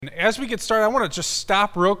As we get started, I want to just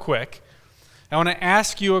stop real quick. I want to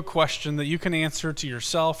ask you a question that you can answer to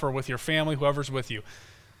yourself or with your family, whoever's with you.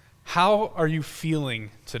 How are you feeling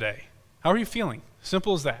today? How are you feeling?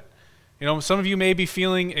 Simple as that. You know, some of you may be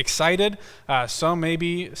feeling excited. Some may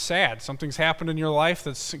be sad. Something's happened in your life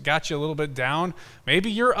that's got you a little bit down. Maybe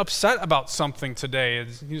you're upset about something today.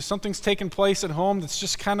 Something's taken place at home that's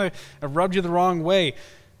just kind of rubbed you the wrong way.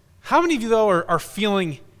 How many of you, though, are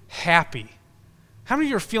feeling happy? How many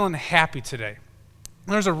of you are feeling happy today?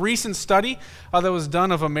 There's a recent study that was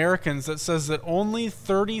done of Americans that says that only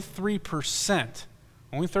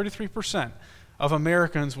 33% of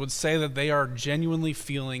Americans would say that they are genuinely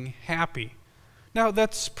feeling happy. Now,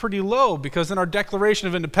 that's pretty low because in our Declaration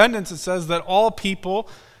of Independence, it says that all people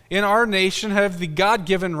in our nation have the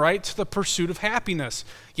God-given right to the pursuit of happiness,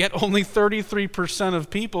 yet only 33% of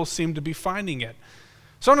people seem to be finding it.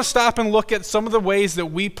 So I want to stop and look at some of the ways that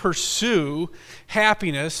we pursue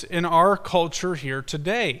happiness in our culture here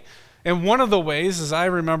today. And one of the ways, as I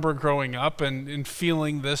remember growing up and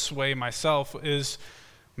feeling this way myself, is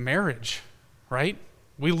marriage, right?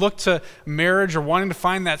 We look to marriage or wanting to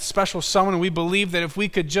find that special someone, and we believe that if we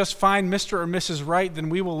could just find Mr. or Mrs. Right, then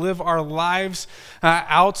we will live our lives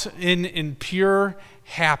out in pure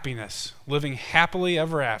happiness, living happily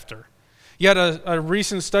ever after. Yet a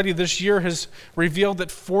recent study this year has revealed that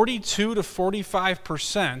 42 to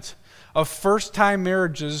 45% of first-time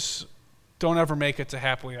marriages don't ever make it to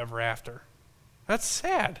happily ever after. That's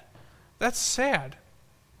sad. That's sad.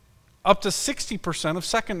 Up to 60% of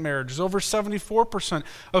second marriages, over 74%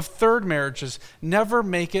 of third marriages never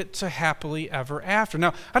make it to happily ever after.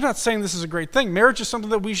 Now, I'm not saying this is a great thing. Marriage is something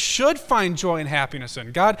that we should find joy and happiness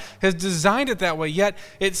in. God has designed it that way, yet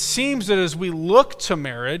it seems that as we look to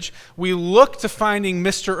marriage, we look to finding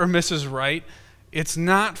Mr. or Mrs. Right, it's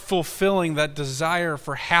not fulfilling that desire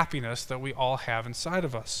for happiness that we all have inside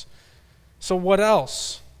of us. So what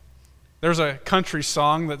else? There's a country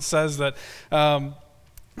song that says that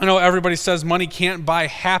I know everybody says money can't buy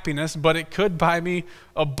happiness, but it could buy me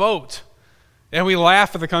a boat. And we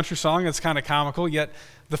laugh at the country song. It's kind of comical, yet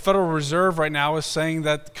the Federal Reserve right now is saying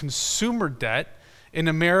that consumer debt in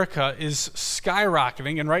America is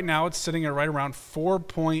skyrocketing, and right now it's sitting at right around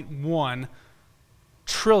 $4.1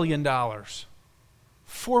 trillion.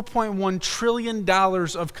 $4.1 trillion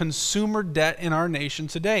of consumer debt in our nation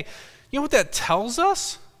today. You know what that tells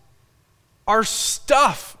us? Our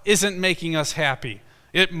stuff isn't making us happy.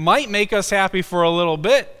 It might make us happy for a little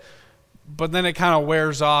bit, but then it kind of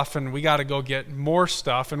wears off and we got to go get more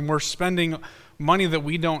stuff, and we're spending money that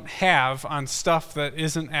we don't have on stuff that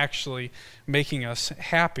isn't actually making us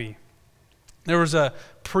happy. There was a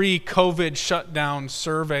pre-COVID shutdown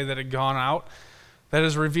survey that had gone out that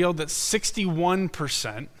has revealed that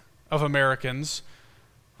 61% of Americans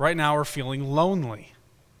right now are feeling lonely.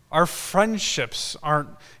 Our friendships aren't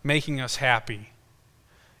making us happy.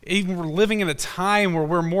 Even we're living in a time where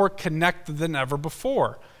we're more connected than ever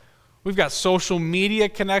before. We've got social media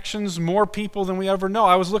connections, more people than we ever know.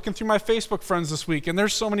 I was looking through my Facebook friends this week, and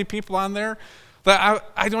there's so many people on there that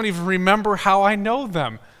I don't even remember how I know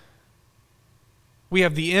them. We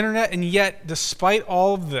have the internet, and yet, despite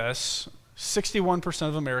all of this, 61%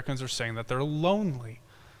 of Americans are saying that they're lonely.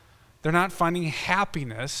 They're not finding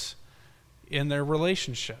happiness in their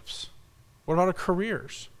relationships. What about our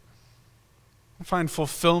careers? We find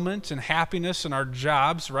fulfillment and happiness in our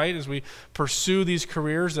jobs, right, as we pursue these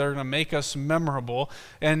careers that are going to make us memorable.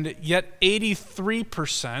 And yet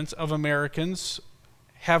 83% of Americans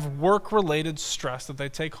have work-related stress that they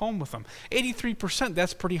take home with them. 83%,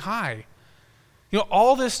 that's pretty high. You know,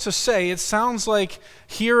 all this to say, it sounds like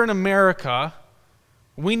here in America,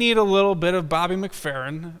 we need a little bit of Bobby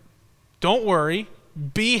McFerrin. Don't worry,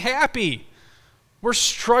 be happy. We're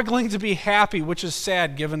struggling to be happy, which is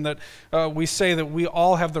sad given that we say that we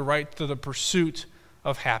all have the right to the pursuit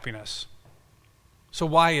of happiness. So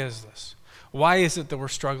why is this? Why is it that we're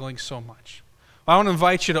struggling so much? Well, I want to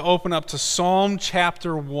invite you to open up to Psalm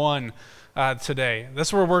chapter 1 today. This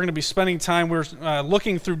is where we're going to be spending time. We're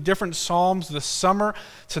looking through different Psalms this summer.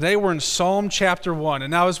 Today we're in Psalm chapter 1.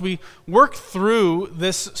 And now as we work through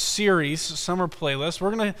this series, Summer Playlist,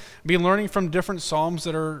 we're going to be learning from different Psalms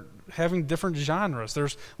that are having different genres.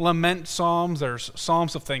 There's lament psalms, there's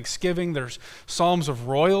psalms of thanksgiving, there's psalms of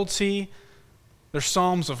royalty, there's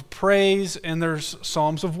psalms of praise, and there's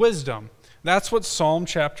psalms of wisdom. That's what Psalm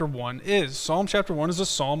chapter 1 is. Psalm chapter 1 is a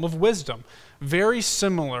psalm of wisdom. Very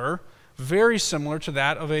similar to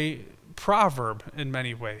that of a proverb in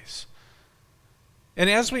many ways. And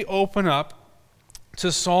as we open up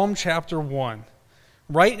to Psalm chapter 1,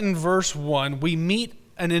 right in verse 1, we meet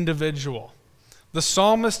an individual. The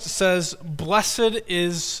psalmist says, "Blessed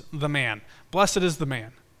is the man." Blessed is the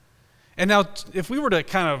man. And now, if we were to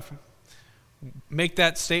kind of make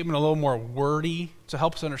that statement a little more wordy to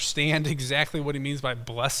help us understand exactly what he means by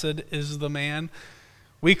blessed is the man,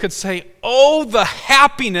 we could say, "Oh, the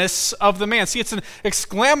happiness of the man." See, it's an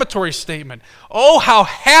exclamatory statement. Oh, how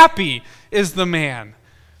happy is the man.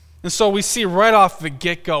 And so we see right off the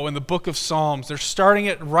get-go in the book of Psalms, they're starting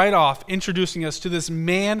it right off, introducing us to this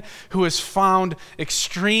man who has found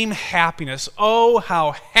extreme happiness. Oh,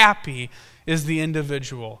 how happy is the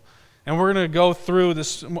individual. And we're going to go through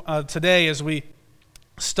this today as we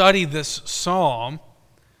study this psalm,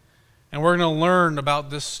 and we're going to learn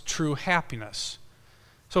about this true happiness.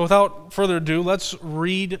 So without further ado, let's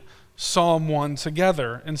read Psalm 1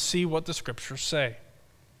 together and see what the scriptures say.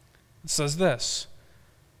 It says this: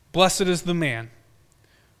 "Blessed is the man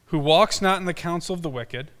who walks not in the counsel of the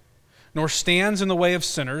wicked, nor stands in the way of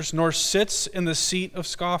sinners, nor sits in the seat of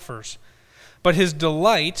scoffers. But his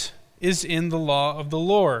delight is in the law of the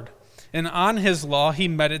Lord, and on his law he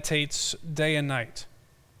meditates day and night.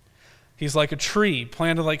 He's like a tree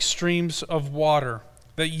planted like streams of water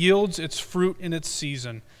that yields its fruit in its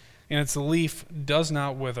season, and its leaf does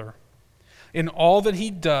not wither. In all that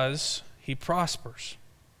he does, he prospers.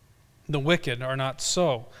 The wicked are not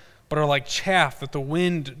so, but are like chaff that the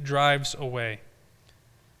wind drives away.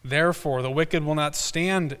 Therefore, the wicked will not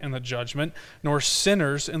stand in the judgment, nor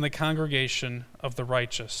sinners in the congregation of the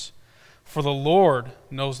righteous. For the Lord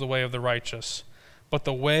knows the way of the righteous, but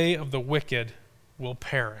the way of the wicked will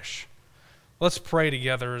perish." Let's pray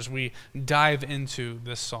together as we dive into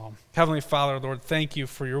this psalm. Heavenly Father, Lord, thank you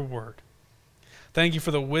for your word. Thank you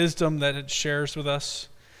for the wisdom that it shares with us.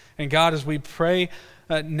 And God, as we pray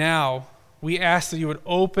now, we ask that you would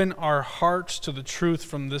open our hearts to the truth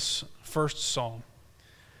from this first psalm,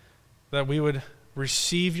 that we would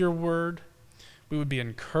receive your word, we would be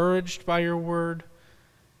encouraged by your word,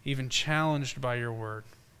 even challenged by your word.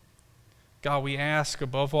 God, we ask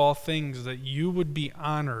above all things that you would be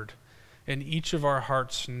honored in each of our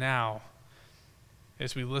hearts now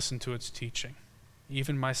as we listen to its teaching,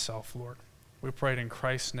 even myself, Lord. We pray it in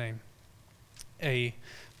Christ's name.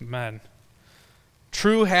 Amen.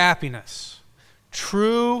 True happiness.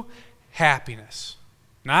 True happiness.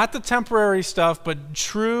 Not the temporary stuff, but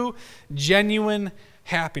true, genuine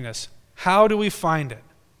happiness. How do we find it?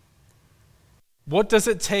 What does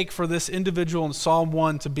it take for this individual in Psalm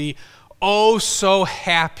 1 to be oh so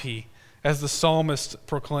happy, as the psalmist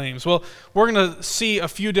proclaims? Well, we're going to see a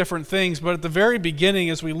few different things, but at the very beginning,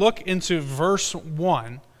 as we look into verse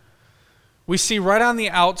 1, we see right on the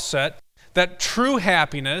outset that true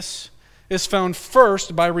happiness is found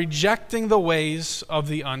first by rejecting the ways of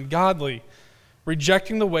the ungodly.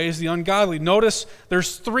 Rejecting the ways of the ungodly. Notice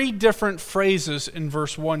there's three different phrases in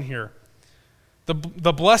verse 1 here.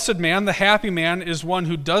 The blessed man, the happy man, is one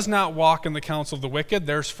who does not walk in the counsel of the wicked.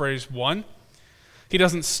 There's phrase 1. He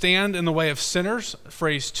doesn't stand in the way of sinners,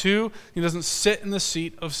 phrase 2. He doesn't sit in the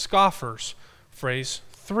seat of scoffers, phrase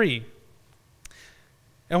 3.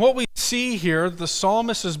 And what we see here, the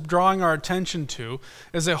psalmist is drawing our attention to,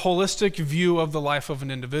 is a holistic view of the life of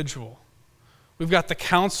an individual. We've got the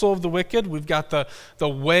counsel of the wicked, we've got the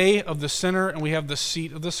way of the sinner, and we have the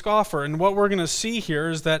seat of the scoffer. And what we're going to see here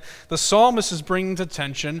is that the psalmist is bringing to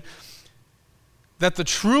attention that the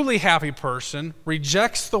truly happy person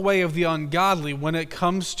rejects the way of the ungodly when it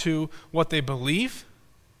comes to what they believe,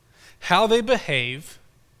 how they behave,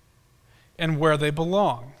 and where they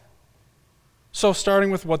belong. So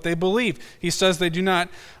starting with what they believe, he says they do not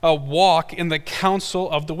walk in the counsel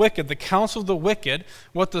of the wicked. The counsel of the wicked,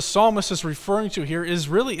 what the psalmist is referring to here is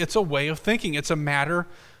really, it's a way of thinking. It's a matter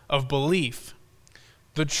of belief.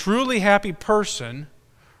 The truly happy person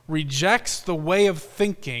rejects the way of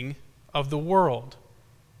thinking of the world.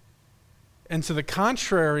 And to the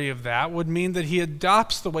contrary of that would mean that he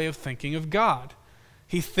adopts the way of thinking of God.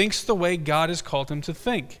 He thinks the way God has called him to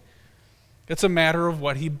think. It's a matter of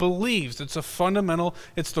what he believes. It's a fundamental,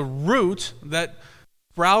 it's the root that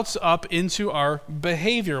sprouts up into our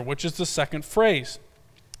behavior, which is the second phrase.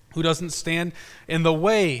 Who doesn't stand in the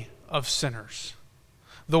way of sinners.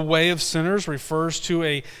 The way of sinners refers to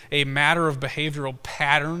a matter of behavioral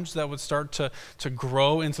patterns that would start to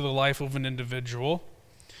grow into the life of an individual,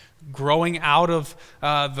 growing out of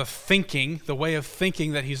the thinking, the way of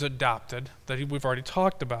thinking that he's adopted, that we've already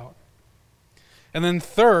talked about. And then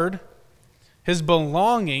third, his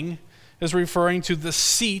belonging is referring to the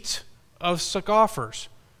seat of scoffers.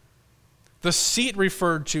 The seat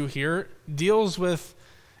referred to here deals with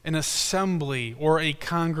an assembly or a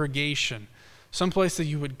congregation, someplace that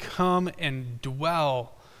you would come and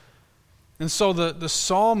dwell. And so the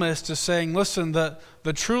psalmist is saying, listen, the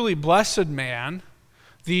truly blessed man,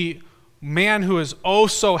 the man who is oh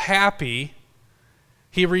so happy,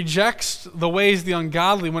 he rejects the ways of the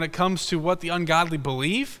ungodly when it comes to what the ungodly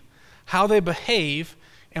believe, how they behave,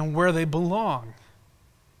 and where they belong.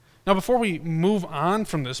 Now, before we move on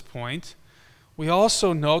from this point, we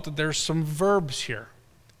also note that there's some verbs here.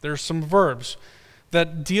 There's some verbs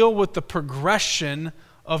that deal with the progression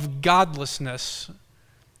of godlessness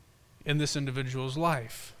in this individual's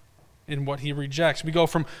life, in what he rejects. We go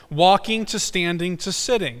from walking to standing to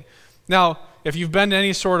sitting. Now, if you've been to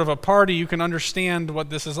any sort of a party, you can understand what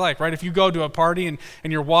this is like, right? If you go to a party and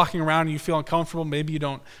you're walking around and you feel uncomfortable, maybe you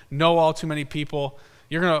don't know all too many people,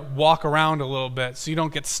 you're going to walk around a little bit so you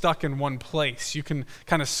don't get stuck in one place. You can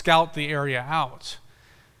kind of scout the area out.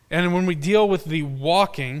 And when we deal with the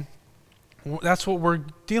walking, that's what we're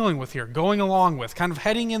dealing with here, going along with, kind of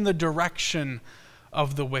heading in the direction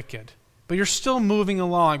of the wicked. But you're still moving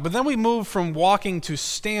along. But then we move from walking to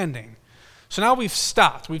standing. So now we've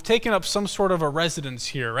stopped. We've taken up some sort of a residence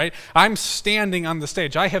here, right? I'm standing on the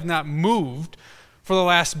stage. I have not moved for the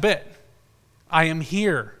last bit. I am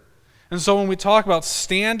here. And so when we talk about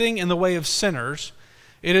standing in the way of sinners,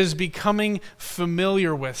 it is becoming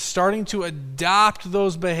familiar with, starting to adopt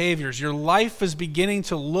those behaviors. Your life is beginning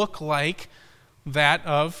to look like that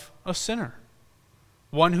of a sinner,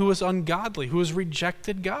 one who is ungodly, who has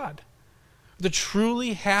rejected God. The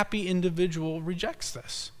truly happy individual rejects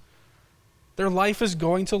this. Their life is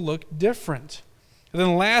going to look different. And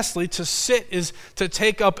then lastly, to sit is to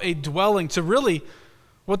take up a dwelling, to really,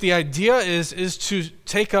 what the idea is to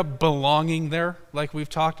take up belonging there, like we've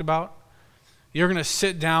talked about. You're going to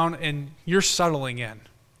sit down and you're settling in.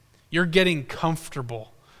 You're getting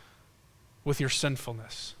comfortable with your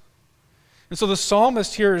sinfulness. And so the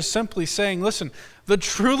psalmist here is simply saying, listen, the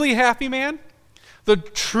truly happy man, the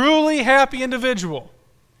truly happy individual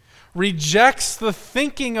rejects the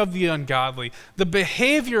thinking of the ungodly, the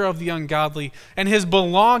behavior of the ungodly, and his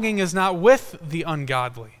belonging is not with the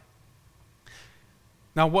ungodly.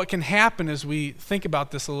 Now, what can happen is we think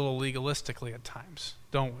about this a little legalistically at times,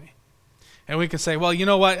 don't we? And we can say, well, you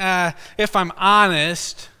know what, if I'm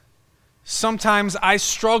honest, sometimes I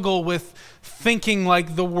struggle with thinking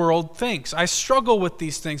like the world thinks. I struggle with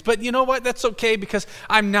these things. But you know what, that's okay because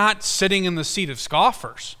I'm not sitting in the seat of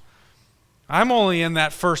scoffers. I'm only in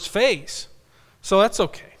that first phase. So that's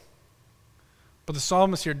okay. But the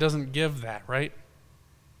psalmist here doesn't give that, right?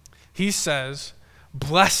 He says,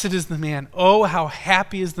 blessed is the man, oh, how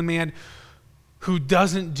happy is the man who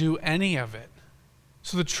doesn't do any of it.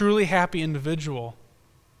 So the truly happy individual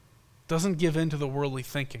doesn't give in to the worldly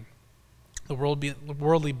thinking, the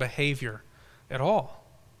worldly behavior at all.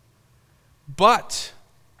 But,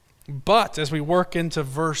 as we work into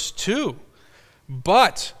verse 2,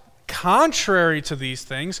 but contrary to these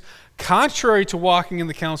things, contrary to walking in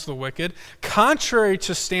the counsel of the wicked, contrary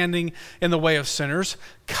to standing in the way of sinners,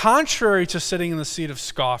 contrary to sitting in the seat of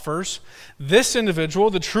scoffers, this individual,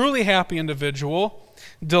 the truly happy individual,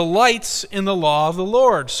 delights in the law of the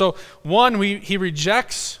Lord. So one, he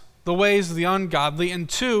rejects the ways of the ungodly, and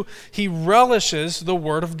two, he relishes the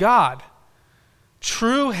word of God.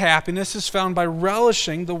 True happiness is found by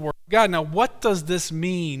relishing the word of God. Now, what does this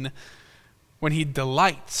mean when he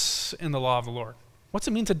delights in the law of the Lord? What's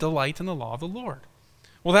it mean to delight in the law of the Lord?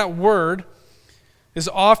 Well, that word is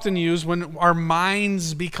often used when our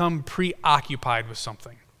minds become preoccupied with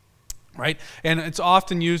something, right? And it's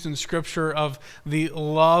often used in Scripture of the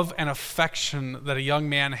love and affection that a young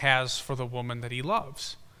man has for the woman that he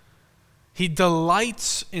loves. He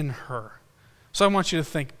delights in her. So I want you to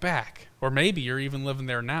think back, or maybe you're even living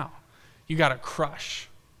there now. You got a crush,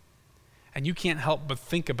 and you can't help but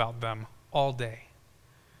think about them all day.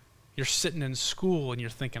 You're sitting in school and you're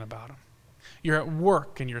thinking about them. You're at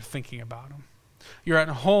work and you're thinking about them. You're at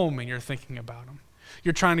home and you're thinking about them.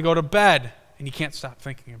 You're trying to go to bed and you can't stop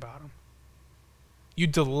thinking about them. You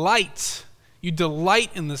delight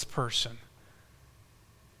in this person.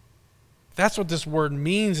 That's what this word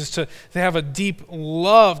means, is to have a deep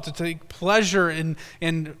love, to take pleasure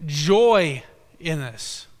and joy in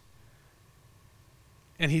this.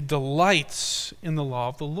 And he delights in the law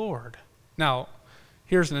of the Lord. Now,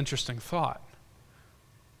 here's an interesting thought.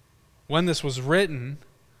 When this was written,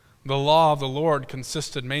 the law of the Lord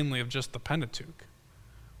consisted mainly of just the Pentateuch.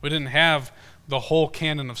 We didn't have the whole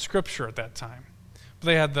canon of Scripture at that time. But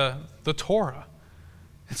they had the Torah.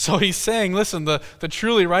 And so he's saying, listen, the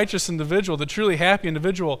truly righteous individual, the truly happy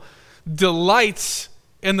individual, delights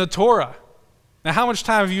in the Torah. Now, how much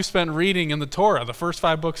time have you spent reading in the Torah, the first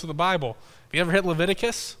 5 books of the Bible? Have you ever hit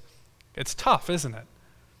Leviticus? It's tough, isn't it?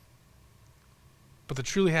 but the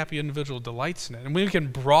truly happy individual delights in it. And we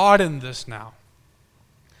can broaden this now,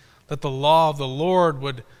 that the law of the Lord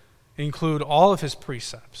would include all of his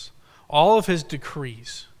precepts, all of his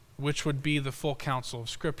decrees, which would be the full counsel of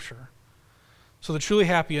Scripture. So the truly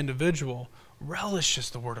happy individual relishes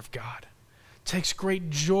the Word of God, takes great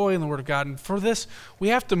joy in the Word of God. And for this, we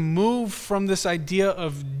have to move from this idea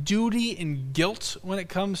of duty and guilt when it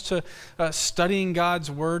comes to studying God's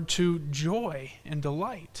Word to joy and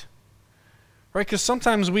delight. Right? Because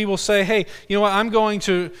sometimes we will say, hey, you know what,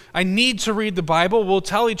 I need to read the Bible. We'll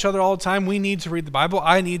tell each other all the time, we need to read the Bible.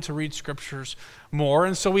 I need to read Scriptures more.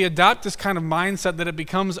 And so we adopt this kind of mindset that it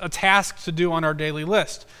becomes a task to do on our daily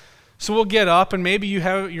list. So we'll get up, and maybe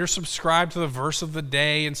you're subscribed to the verse of the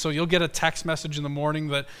day, and so you'll get a text message in the morning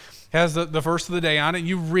that has the verse of the day on it.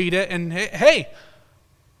 You read it, and hey,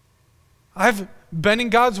 I've been in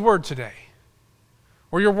God's Word today.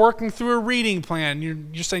 Or you're working through a reading plan.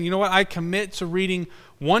 You're saying, you know what, I commit to reading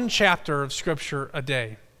one chapter of Scripture a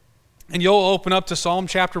day. And you'll open up to Psalm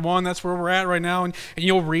chapter 1, that's where we're at right now, and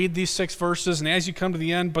you'll read these 6 verses, and as you come to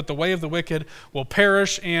the end, but the way of the wicked will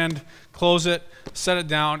perish, and close it, set it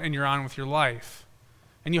down, and you're on with your life.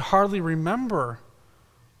 And you hardly remember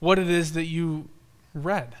what it is that you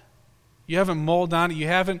read. You haven't mulled on it, you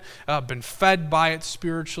haven't been fed by it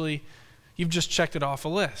spiritually, you've just checked it off a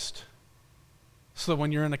list. So that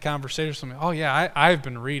when you're in a conversation with somebody, oh yeah, I've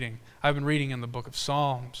been reading in the book of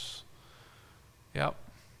Psalms. Yep.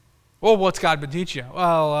 Well, what's God been teaching you?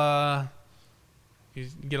 Well, you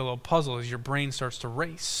get a little puzzled as your brain starts to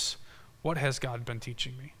race. What has God been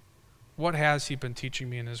teaching me? What has he been teaching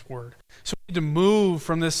me in his word? So we need to move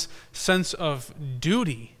from this sense of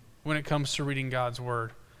duty when it comes to reading God's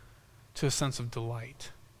word to a sense of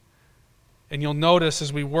delight. And you'll notice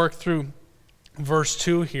as we work through verse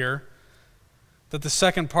 2 here, that the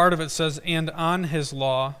second part of it says, and on his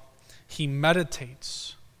law he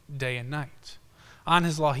meditates day and night. On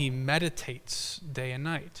his law he meditates day and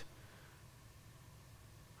night.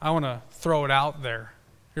 I want to throw it out there.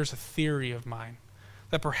 Here's a theory of mine,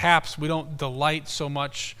 that perhaps we don't delight so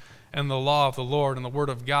much in the law of the Lord and the Word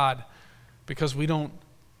of God because we don't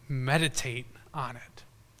meditate on it.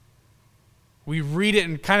 We read it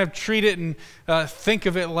and kind of treat it and think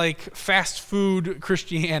of it like fast food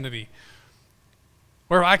Christianity,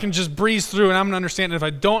 where I can just breeze through and I'm going to understand it. If I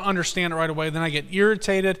don't understand it right away, then I get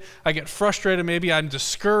irritated, I get frustrated, maybe I'm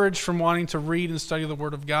discouraged from wanting to read and study the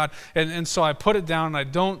Word of God, and so I put it down and I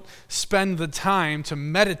don't spend the time to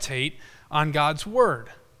meditate on God's Word.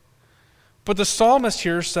 But the psalmist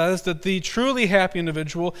here says that the truly happy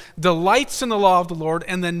individual delights in the law of the Lord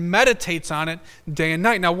and then meditates on it day and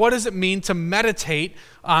night. Now, what does it mean to meditate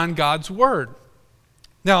on God's Word?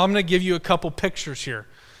 Now, I'm going to give you a couple pictures here.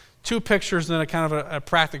 2 pictures and then a kind of a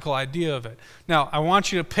practical idea of it. Now, I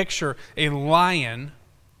want you to picture a lion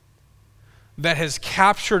that has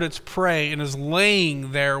captured its prey and is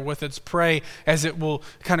laying there with its prey as it will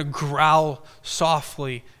kind of growl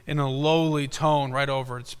softly in a lowly tone right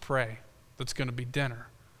over its prey. That's going to be dinner.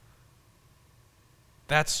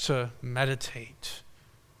 That's to meditate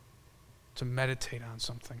on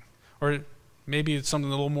something. Or maybe it's something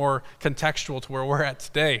a little more contextual to where we're at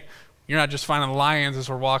today. You're not just finding lions as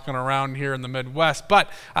we're walking around here in the Midwest, but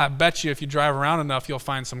I bet you if you drive around enough, you'll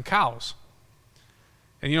find some cows.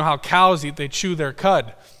 And you know how cows eat? They chew their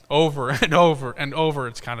cud over and over and over.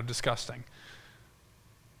 It's kind of disgusting.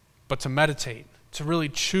 But to meditate, to really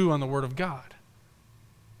chew on the Word of God.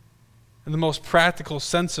 In the most practical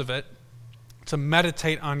sense of it, to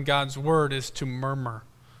meditate on God's Word is to murmur.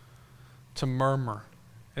 To murmur.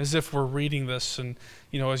 As if we're reading this and,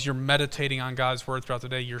 as you're meditating on God's Word throughout the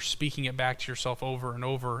day, you're speaking it back to yourself over and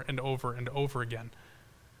over and over and over again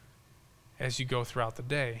as you go throughout the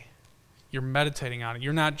day. You're meditating on it.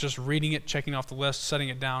 You're not just reading it, checking off the list, setting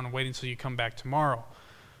it down, and waiting until you come back tomorrow.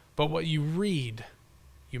 But what you read,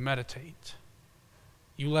 you meditate.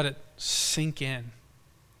 You let it sink in.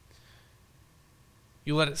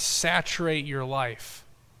 You let it saturate your life.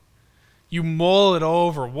 You mull it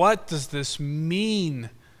over. What does this mean?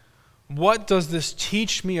 What does this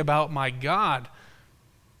teach me about my God?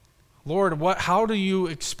 Lord, how do you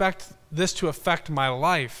expect this to affect my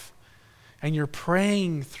life? And you're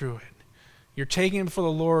praying through it. You're taking it before the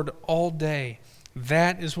Lord all day.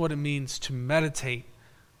 That is what it means to meditate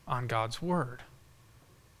on God's Word.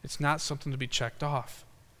 It's not something to be checked off.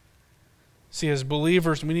 See, as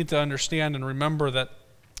believers, we need to understand and remember that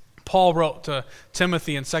Paul wrote to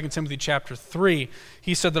Timothy in 2 Timothy chapter 3,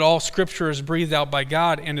 he said that all Scripture is breathed out by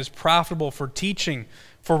God and is profitable for teaching,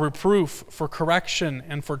 for reproof, for correction,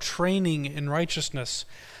 and for training in righteousness,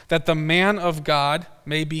 that the man of God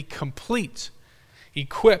may be complete,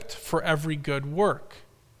 equipped for every good work.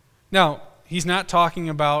 Now, he's not talking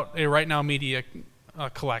about a Right Now Media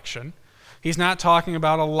collection. He's not talking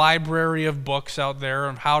about a library of books out there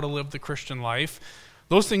of how to live the Christian life.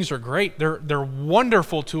 Those things are great. They're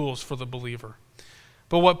wonderful tools for the believer.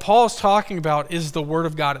 But what Paul's talking about is the Word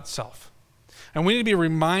of God itself. And we need to be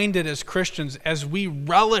reminded as Christians, as we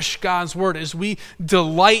relish God's Word, as we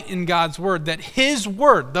delight in God's Word, that His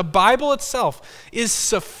Word, the Bible itself, is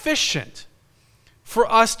sufficient for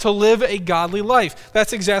us to live a godly life.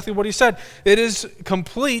 That's exactly what he said. It is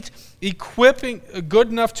complete, equipping, good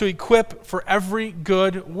enough to equip for every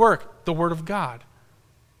good work, the Word of God.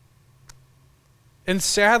 And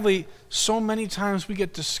sadly, so many times we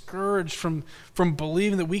get discouraged from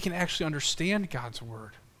believing that we can actually understand God's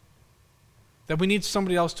Word. That we need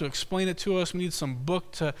somebody else to explain it to us. We need some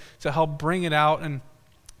book to help bring it out. And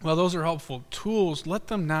while those are helpful tools, let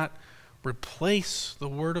them not replace the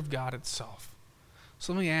Word of God itself.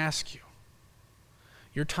 So let me ask you,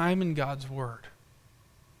 your time in God's Word,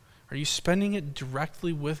 are you spending it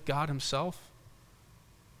directly with God Himself?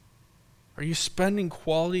 Are you spending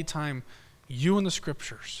quality time, you and the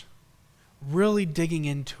Scriptures, really digging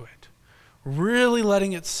into it, really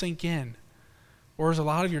letting it sink in? Or is a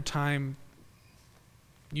lot of your time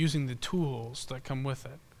using the tools that come with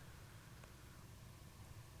it?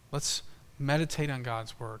 Let's meditate on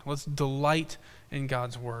God's Word. Let's delight in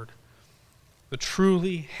God's Word. The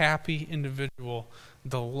truly happy individual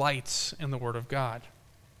delights in the Word of God.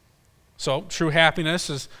 So, true happiness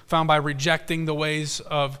is found by rejecting the ways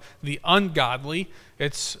of the ungodly.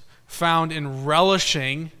 It's found in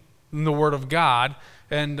relishing in the Word of God.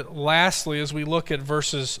 And lastly, as we look at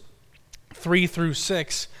verses 3 through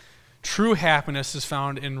 6, true happiness is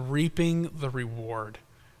found in reaping the reward.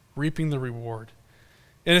 Reaping the reward.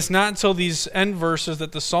 And it's not until these end verses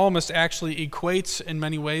that the psalmist actually equates, in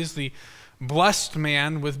many ways, the blessed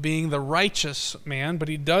man with being the righteous man, but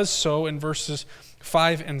he does so in verses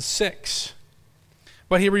 5 and 6.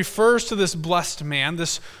 But he refers to this blessed man,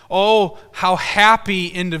 this, oh, how happy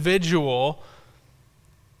individual,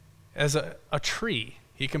 as a tree.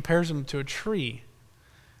 He compares him to a tree.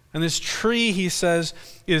 And this tree, he says,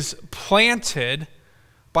 is planted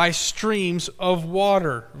by streams of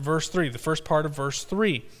water. Verse 3, the first part of verse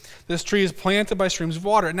 3. This tree is planted by streams of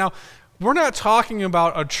water. Now, we're not talking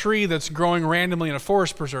about a tree that's growing randomly in a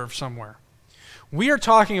forest preserve somewhere. We are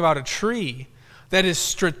talking about a tree that is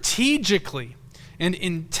strategically and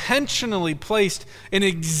intentionally placed in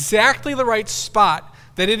exactly the right spot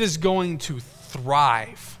that it is going to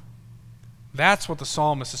thrive. That's what the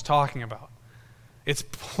psalmist is talking about. It's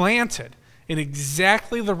planted in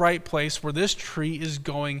exactly the right place where this tree is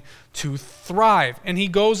going to thrive. And he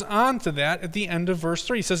goes on to that at the end of verse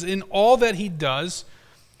 3. He says, in all that he does,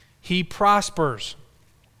 he prospers.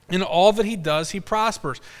 In all that he does, he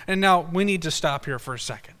prospers. And now we need to stop here for a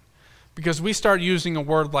second, because we start using a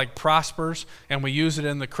word like prospers and we use it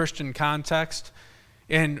in the Christian context.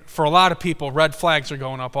 And for a lot of people, red flags are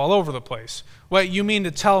going up all over the place. What you mean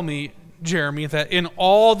to tell me, Jeremy, that in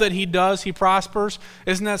all that he does, he prospers?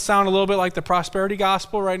 Isn't that sound a little bit like the prosperity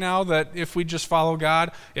gospel right now? That if we just follow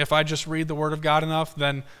God, if I just read the Word of God enough,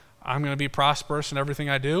 then I'm going to be prosperous in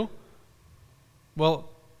everything I do? Well,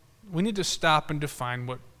 we need to stop and define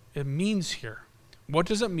what it means here. What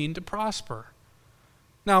does it mean to prosper?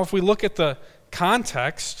 Now, if we look at the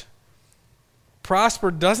context,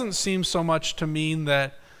 prosper doesn't seem so much to mean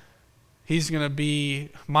that he's going to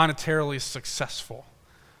be monetarily successful,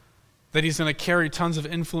 that he's going to carry tons of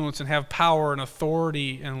influence and have power and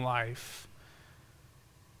authority in life.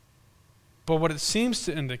 But what it seems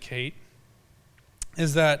to indicate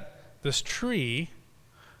is that this tree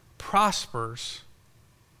prospers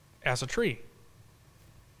as a tree.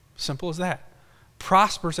 Simple as that.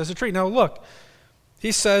 Prospers as a tree. Now look,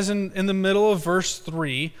 he says in the middle of verse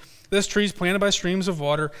 3, this tree is planted by streams of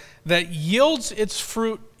water that yields its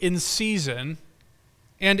fruit in season,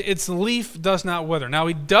 and its leaf does not wither. Now,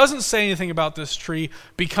 he doesn't say anything about this tree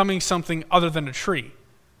becoming something other than a tree.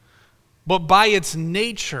 But by its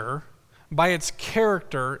nature, by its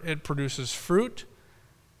character, it produces fruit,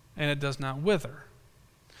 and it does not wither.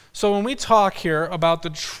 So when we talk here about the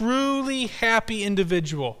truly happy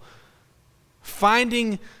individual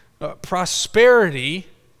finding prosperity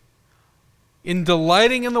in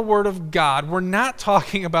delighting in the Word of God, we're not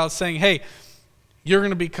talking about saying, hey, you're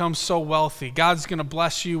going to become so wealthy. God's going to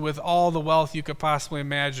bless you with all the wealth you could possibly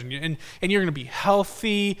imagine. And you're going to be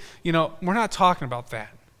healthy. You know, we're not talking about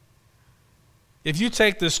that. If you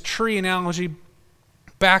take this tree analogy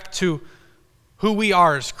back to who we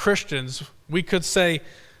are as Christians, we could say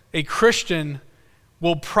a Christian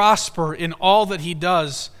will prosper in all that he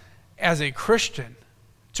does as a Christian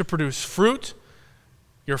to produce fruit.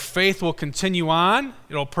 Your faith will continue on.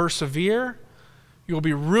 It'll persevere. You'll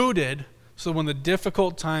be rooted so when the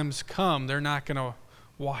difficult times come, they're not going to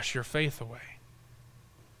wash your faith away.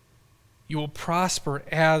 You will prosper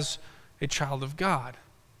as a child of God.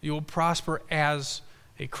 You will prosper as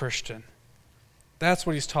a Christian. That's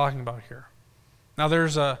what he's talking about here. Now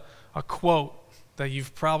there's a quote that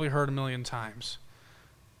you've probably heard a million times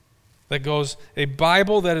that goes, "A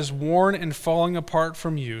Bible that is worn and falling apart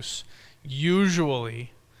from use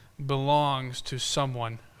usually belongs to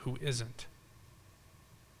someone who isn't."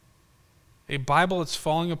 A Bible that's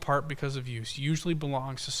falling apart because of use usually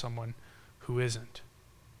belongs to someone who isn't.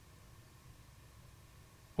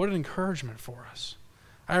 What an encouragement for us.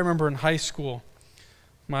 I remember in high school,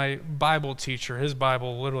 my Bible teacher, his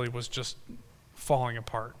Bible literally was just falling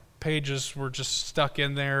apart. Pages were just stuck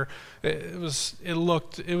in there. It was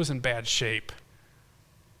in bad shape.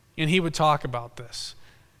 And he would talk about this.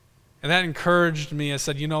 And that encouraged me. I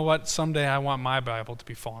said, you know what? Someday I want my Bible to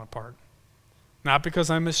be falling apart. Not because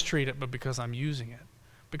I mistreat it, but because I'm using it,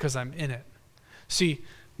 because I'm in it. See,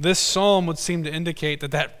 this psalm would seem to indicate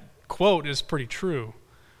that quote is pretty true.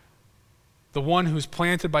 The one who's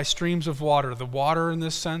planted by streams of water, the water in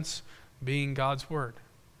this sense being God's word,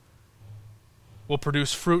 will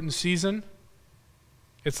produce fruit in season.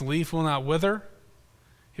 Its leaf will not wither.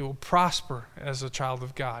 He will prosper as a child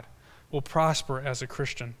of God, will prosper as a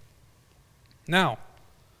Christian. Now,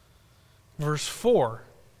 verse 4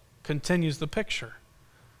 continues the picture.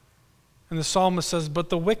 And the psalmist says, but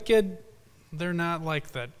the wicked, they're not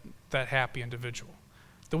like that happy individual.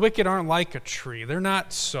 The wicked aren't like a tree. They're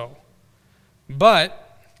not so.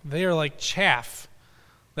 But they are like chaff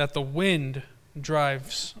that the wind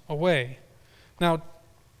drives away. Now,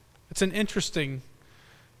 it's an interesting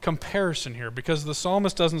comparison here because the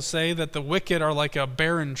psalmist doesn't say that the wicked are like a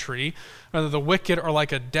barren tree or that the wicked are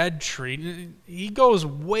like a dead tree. He goes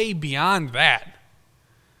way beyond that.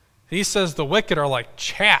 He says the wicked are like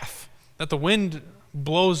chaff that the wind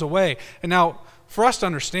blows away. And now, for us to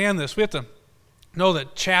understand this, we have to know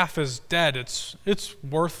that chaff is dead. It's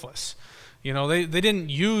worthless. You know, they didn't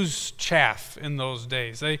use chaff in those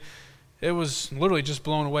days. It was literally just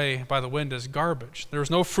blown away by the wind as garbage. There was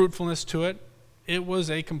no fruitfulness to it. It was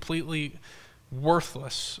a completely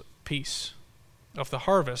worthless piece of the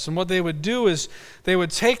harvest. And what they would do is they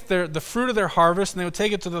would take the fruit of their harvest and they would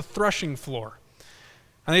take it to the threshing floor.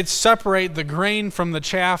 And they'd separate the grain from the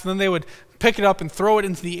chaff, and then they would pick it up and throw it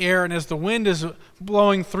into the air. And as the wind is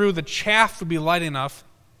blowing through, the chaff would be light enough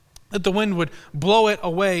that the wind would blow it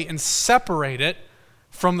away and separate it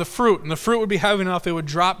from the fruit. And the fruit would be heavy enough, it would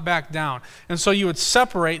drop back down. And so you would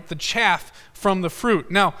separate the chaff from the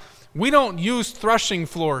fruit. Now, we don't use threshing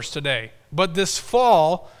floors today, but this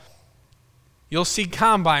fall, you'll see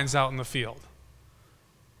combines out in the field.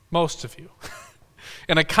 Most of you.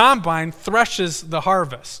 And a combine threshes the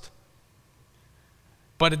harvest.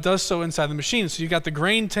 But it does so inside the machine. So you've got the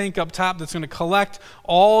grain tank up top that's going to collect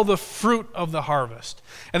all the fruit of the harvest.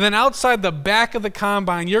 And then outside the back of the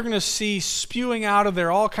combine, you're going to see spewing out of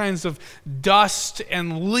there all kinds of dust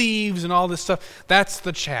and leaves and all this stuff. That's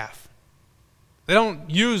the chaff. They don't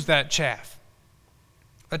use that chaff.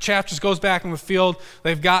 That chaff just goes back in the field.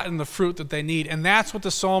 They've gotten the fruit that they need. And that's what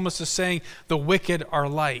the psalmist is saying the wicked are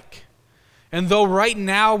like. And though right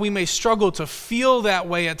now we may struggle to feel that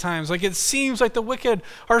way at times, like it seems like the wicked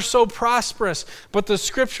are so prosperous, but the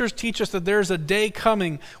scriptures teach us that there's a day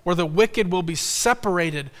coming where the wicked will be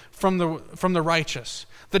separated from the righteous.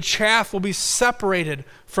 The chaff will be separated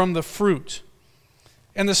from the fruit.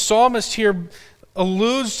 And the psalmist here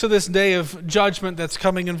alludes to this day of judgment that's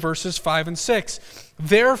coming in verses 5 and 6.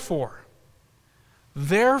 Therefore,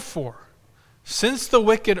 since the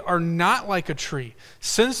wicked are not like a tree,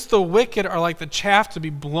 since the wicked are like the chaff to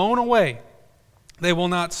be blown away, they will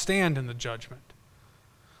not stand in the judgment.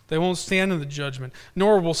 They won't stand in the judgment,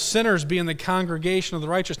 nor will sinners be in the congregation of the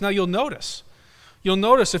righteous. Now you'll notice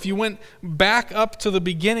if you went back up to the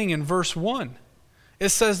beginning in verse 1, it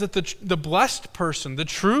says that the blessed person, the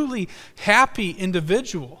truly happy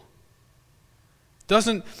individual,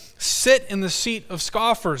 doesn't sit in the seat of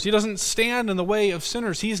scoffers. He doesn't stand in the way of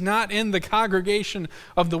sinners. He's not in the congregation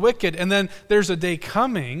of the wicked. And then there's a day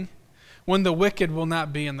coming when the wicked will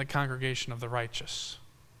not be in the congregation of the righteous.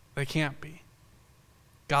 They can't be.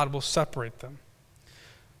 God will separate them.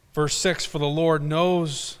 Verse 6, for the Lord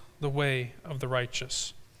knows the way of the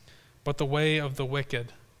righteous, but the way of the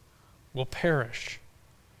wicked will perish.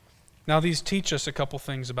 Now these teach us a couple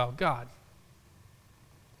things about God.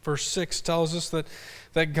 Verse 6 tells us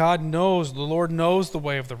that God knows, the Lord knows the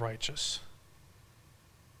way of the righteous.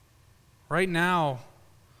 Right now,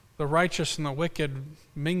 The righteous and the wicked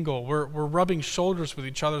mingle. We're rubbing shoulders with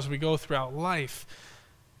each other as we go throughout life.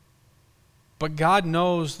 But God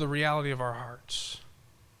knows the reality of our hearts.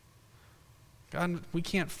 God, we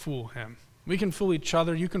can't fool him. We can fool each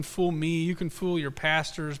other. You can fool me. You can fool your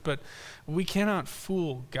pastors. But we cannot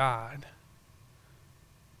fool God.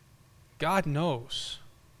 God knows.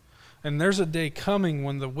 And there's a day coming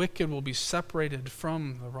when the wicked will be separated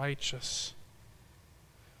from the righteous.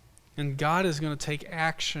 And God is going to take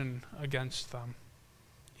action against them.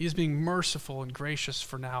 He is being merciful and gracious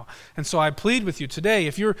for now. And so I plead with you today,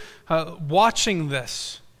 if you're watching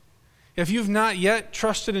this, if you've not yet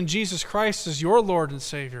trusted in Jesus Christ as your Lord and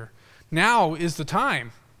Savior, now is the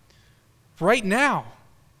time. Right now.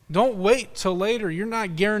 Don't wait till later. You're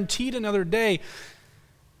not guaranteed another day.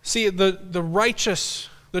 See, the righteous,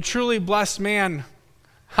 the truly blessed man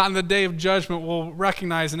on the day of judgment will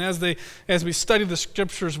recognize, and as we study the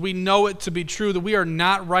scriptures, we know it to be true that we are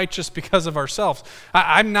not righteous because of ourselves.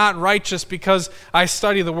 I'm not righteous because I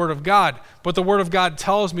study the Word of God, but the Word of God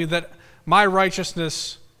tells me that my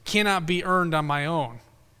righteousness cannot be earned on my own.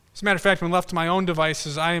 As a matter of fact, when left to my own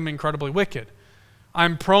devices, I am incredibly wicked.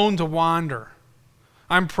 I'm prone to wander.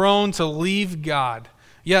 I'm prone to leave God.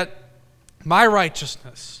 Yet my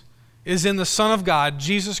righteousness is in the Son of God,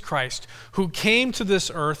 Jesus Christ, who came to this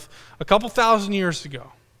earth a couple thousand years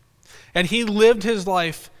ago. And he lived his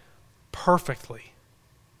life perfectly.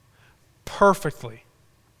 Perfectly.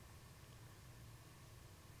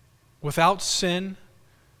 Without sin,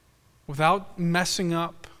 without messing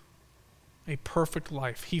up, a perfect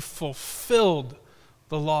life. He fulfilled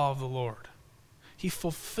the law of the Lord. He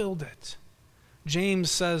fulfilled it. James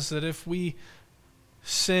says that if we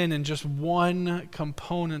sin in just one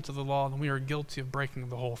component of the law, then we are guilty of breaking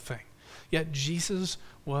the whole thing. Yet Jesus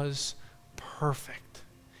was perfect.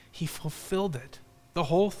 He fulfilled it, the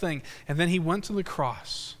whole thing. And then he went to the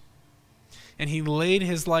cross and he laid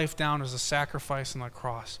his life down as a sacrifice on the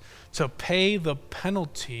cross to pay the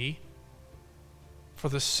penalty for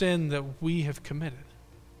the sin that we have committed.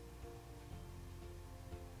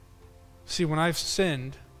 See, when I've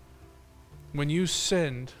sinned, when you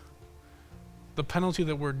sinned, the penalty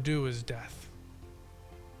that we're due is death.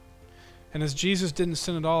 And as Jesus didn't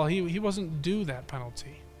sin at all, he wasn't due that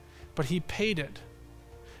penalty. But he paid it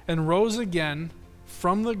and rose again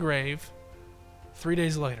from the grave 3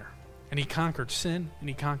 days later. And he conquered sin and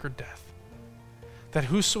he conquered death. That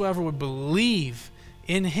whosoever would believe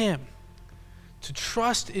in him, to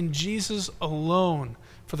trust in Jesus alone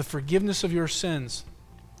for the forgiveness of your sins,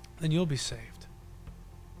 then you'll be saved.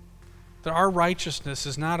 That our righteousness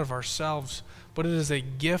is not of ourselves, but it is a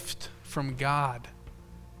gift from God.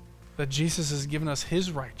 That Jesus has given us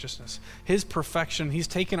his righteousness, his perfection. He's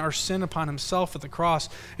taken our sin upon himself at the cross,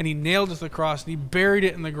 and he nailed it to the cross, and he buried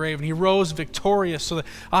it in the grave, and he rose victorious so that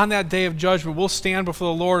on that day of judgment, we'll stand before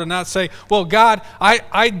the Lord and not say, well, God,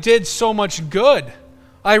 I did so much good.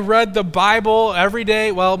 I read the Bible every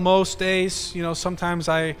day. Well, most days, sometimes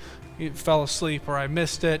I fell asleep or I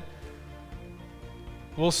missed it.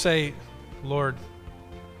 We'll say, Lord,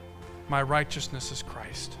 my righteousness is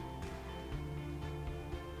Christ.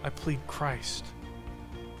 I plead Christ.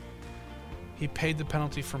 He paid the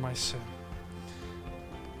penalty for my sin.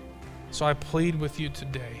 So I plead with you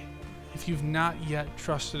today, if you've not yet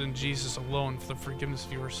trusted in Jesus alone for the forgiveness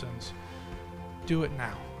of your sins, do it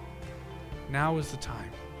now. Now is the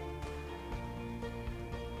time.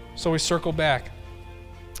 So we circle back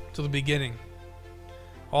to the beginning.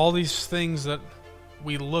 All these things that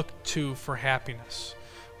we look to for happiness.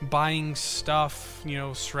 Buying stuff,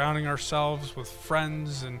 surrounding ourselves with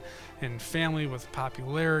friends and family, with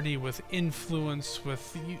popularity, with influence,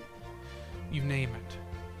 with you name it.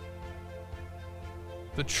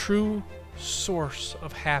 The true source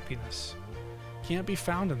of happiness can't be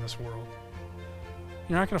found in this world.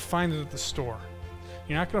 You're not going to find it at the store.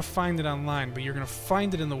 You're not going to find it online, but you're going to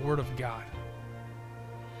find it in the Word of God.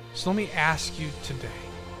 So let me ask you today,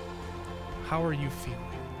 how are you feeling?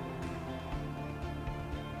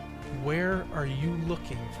 Where are you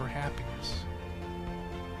looking for happiness?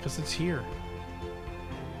 Because it's here.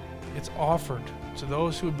 It's offered to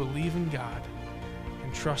those who believe in God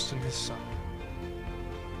and trust in his Son.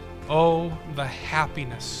 Oh, the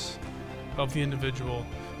happiness of the individual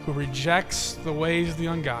who rejects the ways of the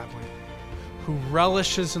ungodly, who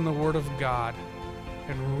relishes in the Word of God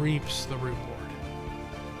and reaps the reward.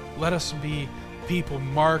 Let us be people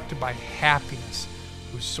marked by happiness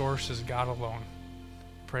whose source is God alone.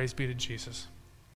 Praise be to Jesus.